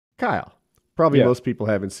Kyle, probably Yeah. most people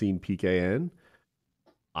haven't seen PKN.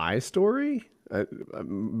 I Story?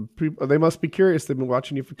 They must be curious. They've been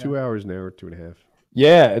watching you for 2 hours now, or 2.5.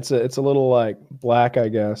 Yeah, it's a little like black, I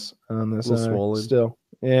guess, on this A little swollen. still.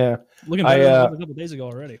 Yeah. Looking better than it was a couple days ago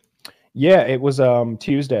already. Yeah, it was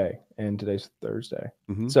Tuesday and today's Thursday.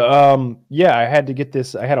 Mm-hmm. So yeah, I had to get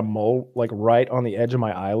this. I had a mole like right on the edge of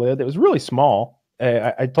my eyelid. It was really small.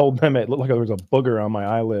 I told them it looked like there was a booger on my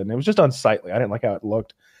eyelid, and it was just unsightly. I didn't like how it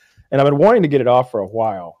looked, and I've been wanting to get it off for a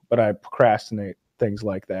while, but I procrastinate things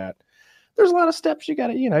like that. There's a lot of steps you got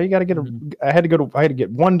to, you got to get. I had to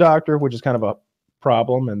get one doctor, which is kind of a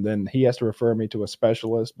problem, and then he has to refer me to a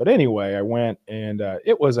specialist. But anyway, I went, and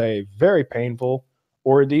it was a very painful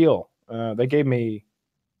ordeal. They gave me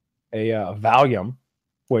a Valium,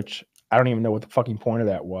 which I don't even know what the fucking point of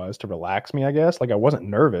that was, to relax me, I guess. Like, I wasn't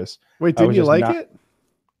nervous. Wait, didn't you like it?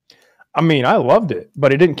 I mean, I loved it,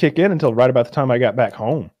 but it didn't kick in until right about the time I got back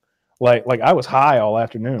home. Like I was high all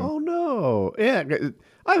afternoon. Oh no. Yeah,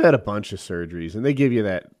 I've had a bunch of surgeries, and they give you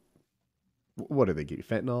that. What do they give you?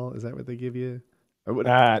 Fentanyl? Is that what they give you?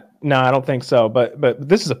 No, I don't think so. But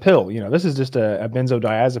this is a pill. This is just a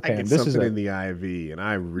benzodiazepine. I get this something is in the IV, and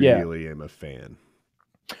I really am a fan.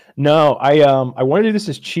 No, I want to do this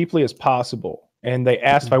as cheaply as possible. And they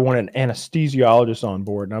asked if I wanted an anesthesiologist on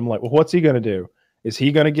board, and I'm like, well, what's he going to do? Is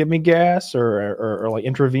he going to give me gas or like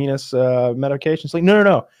intravenous medications? Like,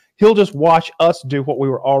 no. He'll just watch us do what we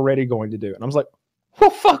were already going to do. And I was like,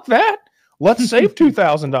 well, fuck that. Let's save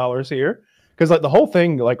 $2,000 here. Because like the whole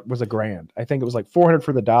thing like was $1,000. I think it was like $400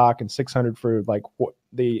 for the doc and $600 for like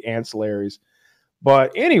the ancillaries.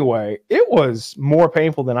 But anyway, it was more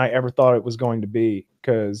painful than I ever thought it was going to be,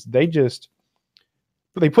 because they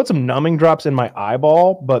put some numbing drops in my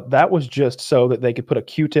eyeball, but that was just so that they could put a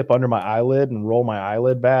Q-tip under my eyelid and roll my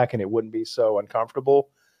eyelid back, and it wouldn't be so uncomfortable.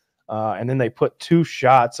 And then they put 2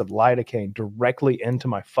 shots of lidocaine directly into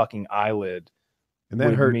my fucking eyelid. And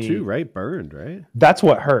that hurt too, right? Burned, right? That's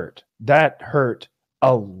what hurt. That hurt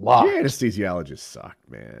a lot. Your anesthesiologist sucked,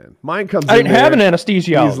 man. Mine comes I in didn't have an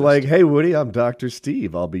anesthesiologist. He's like, hey, Woody, I'm Dr.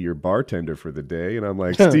 Steve. I'll be your bartender for the day. And I'm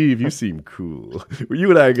like, Steve, you seem cool. You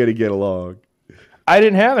and I are going to get along. I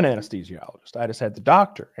didn't have an anesthesiologist. I just had the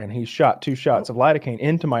doctor, and he shot 2 shots of lidocaine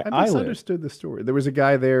into my eyelid. I misunderstood the story. There was a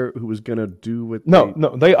guy there who was going to do what No,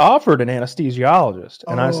 they offered an anesthesiologist,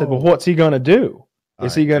 and I said, well, what's he going to do?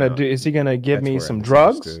 Is he going to give me some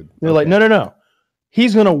drugs? They're like, no.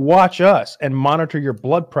 He's going to watch us and monitor your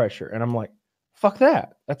blood pressure. And I'm like, fuck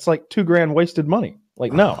that. That's like $2,000 wasted money.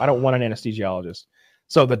 Like, no, I don't want an anesthesiologist.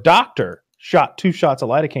 So the doctor shot 2 shots of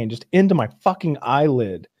lidocaine just into my fucking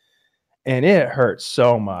eyelid. And it hurt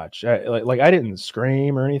so much. I didn't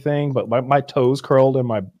scream or anything, but my toes curled in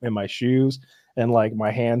my shoes, and like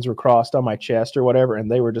my hands were crossed on my chest or whatever. And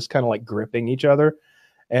they were just kind of like gripping each other.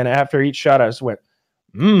 And after each shot, I just went,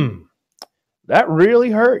 that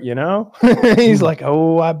really hurt, He's like,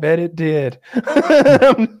 oh, I bet it did.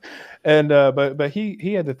 And but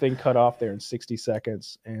he had the thing cut off there in 60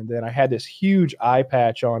 seconds. And then I had this huge eye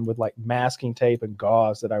patch on with like masking tape and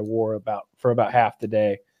gauze that I wore for about half the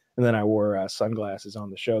day. And then I wore sunglasses on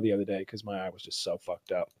the show the other day because my eye was just so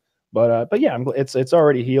fucked up. But yeah, it's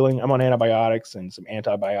already healing. I'm on antibiotics and some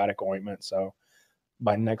antibiotic ointment. So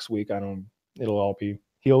by next week, it'll all be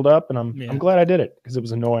healed up, and I'm glad I did it, because it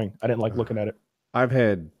was annoying. I didn't like looking at it. I've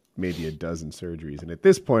had maybe a dozen surgeries, and at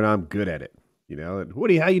this point, I'm good at it.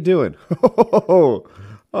 Woody, how you doing? Oh,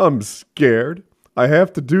 I'm scared. I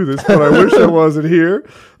have to do this, but I wish I wasn't here.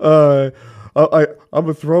 I'm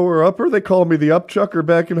a thrower upper. They call me the upchucker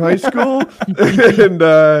back in high school, and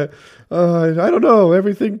I don't know.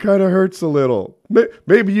 Everything kind of hurts a little.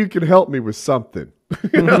 Maybe you can help me with something.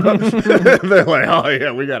 They're like, oh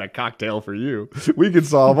yeah, we got a cocktail for you. We can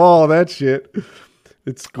solve all that shit.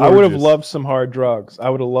 It's gorgeous. I would have loved some hard drugs. I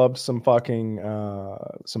would have loved some fucking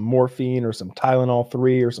some morphine or some Tylenol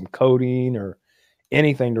 3 or some codeine or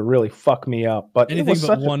anything to really fuck me up. But anything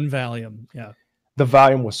but one Valium. Yeah, the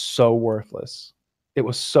Valium was so worthless. It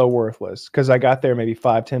was so worthless because I got there maybe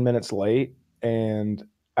 5-10 minutes late, and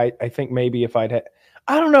I think maybe if I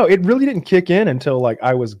don't know, it really didn't kick in until like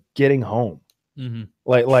I was getting home. Mm-hmm.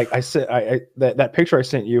 Like I said, that picture I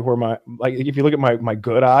sent you where if you look at my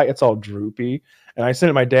good eye, it's all droopy, and I sent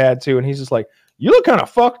it to my dad too, and he's just like, you look kind of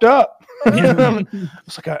fucked up. I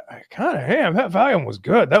was like, I kind of am. That Valium was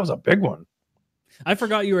good. That was a big one. I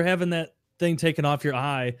forgot you were having that thing taken off your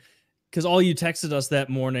eye, because all you texted us that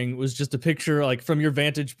morning was just a picture like from your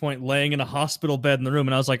vantage point laying in a hospital bed in the room,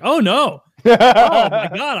 and I was like, oh no. Oh my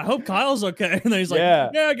god, I hope Kyle's okay. And then he's like,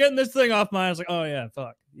 yeah, getting this thing off my eye. I was like, oh yeah,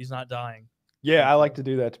 fuck, he's not dying. Yeah, I like to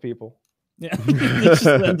do that to people. Yeah, just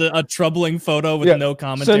send a troubling photo with no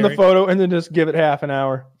commentary. Send the photo and then just give it half an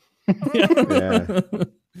hour. Yeah.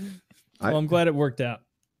 Well, I'm glad it worked out.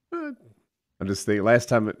 I'm just thinking,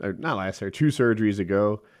 not last year, 2 surgeries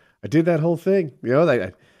ago, I did that whole thing. You know,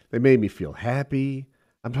 they made me feel happy.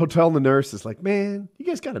 I'm telling the nurses, like, man, you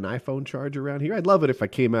guys got an iPhone charger around here? I'd love it if I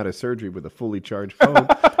came out of surgery with a fully charged phone.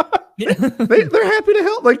 They're happy to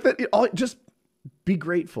help. Like that, just be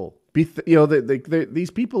grateful.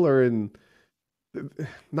 These people are in.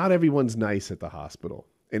 Not everyone's nice at the hospital,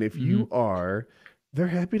 and if you are, they're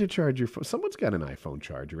happy to charge your phone. Someone's got an iPhone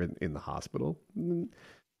charger in the hospital, and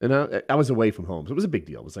I was away from home, so it was a big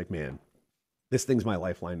deal. It was like, man, this thing's my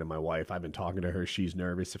lifeline to my wife. I've been talking to her. She's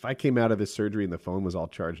nervous. If I came out of this surgery and the phone was all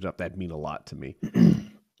charged up, that'd mean a lot to me.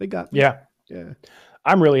 They got me. Yeah.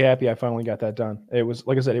 I'm really happy I finally got that done. It was,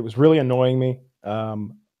 like I said, it was really annoying me.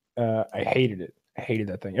 I hated it. I hated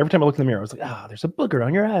that thing. Every time I looked in the mirror, I was like, there's a booger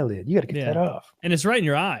on your eyelid. You got to get that off. And it's right in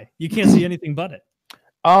your eye. You can't see anything but it.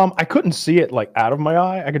 I couldn't see it like out of my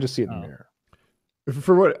eye. I could just see it in the mirror.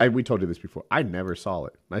 For what we told you this before, I never saw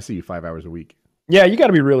it. I see you 5 hours a week. Yeah, you got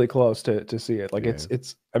to be really close to see it. Like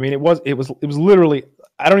it's. I mean, it was literally.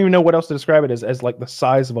 I don't even know what else to describe it as like the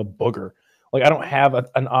size of a booger. Like I don't have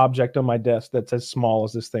an object on my desk that's as small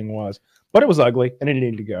as this thing was, but it was ugly and it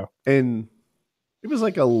needed to go. And it was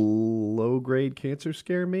like a low-grade cancer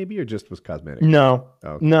scare, maybe, or just was cosmetic? No,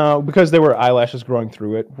 okay. No, because there were eyelashes growing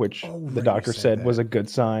through it, which the doctor said was a good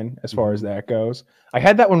sign as far as that goes. I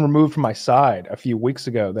had that one removed from my side a few weeks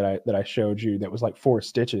ago that I showed you. That was like 4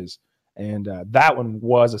 stitches, and that one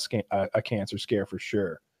was a cancer scare for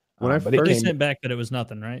sure. When I first sent back that it was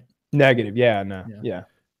nothing, right? Negative, yeah.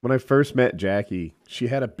 When I first met Jackie, she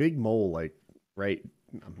had a big mole, like right.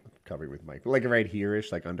 I'm covering with Mike, like right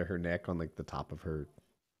here-ish, like under her neck, on like the top of her,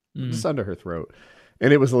 just under her throat,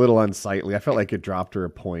 and it was a little unsightly. I felt like it dropped her a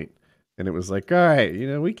point, and it was like, all right,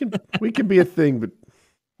 we can be a thing, but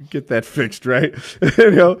get that fixed, right?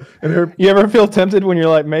 And her. You ever feel tempted when you're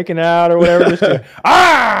like making out or whatever, just to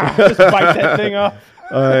just bite that thing off?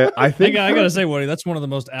 I think I gotta say, Woody, that's one of the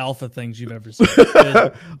most alpha things you've ever seen.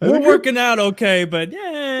 We're working out okay, but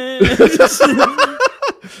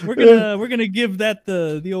we're gonna give that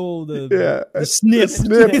the old the snip. The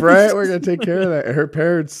snip, right? We're gonna take care of that. And her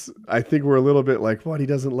parents, I think, were a little bit like, "What? He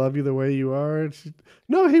doesn't love you the way you are." And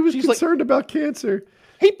no, he was concerned about cancer.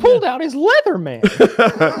 He pulled out his leather, man.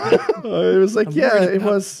 It was like, it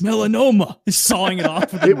was melanoma. He's sawing it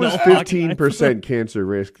off. It was 15% cancer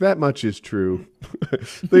risk. That much is true.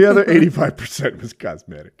 The other 85% was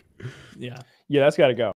cosmetic. Yeah, that's got to go.